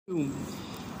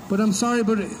But I'm sorry,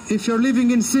 but if you're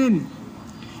living in sin,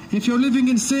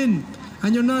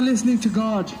 and you're not listening to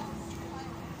God,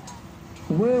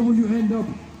 where will you end up?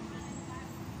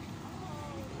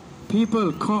 People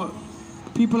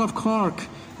of Cork,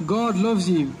 God loves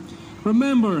you.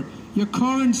 Remember, your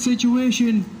current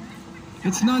situation,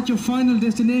 it's not your final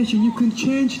destination. You can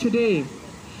change today.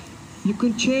 You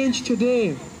can change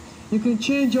today. You can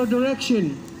change your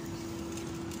direction.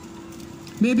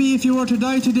 Maybe if you were to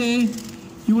die today,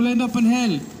 you will end up in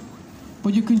hell.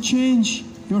 But you can change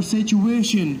your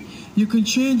situation. You can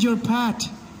change your path.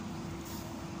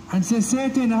 And say,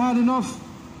 Satan, I had enough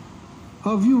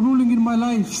of you ruling in my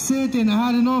life. Satan,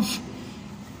 I had enough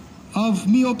of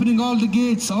me opening all the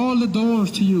gates, all the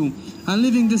doors to you, and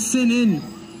leaving the sin in.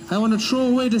 I want to throw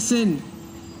away the sin.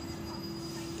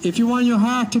 If you want your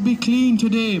heart to be clean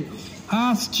today,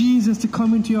 ask Jesus to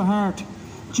come into your heart.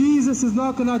 Jesus is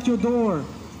knocking at your door.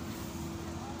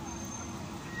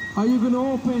 Are you going to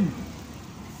open?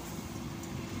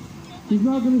 He's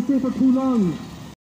not going to stay for too long.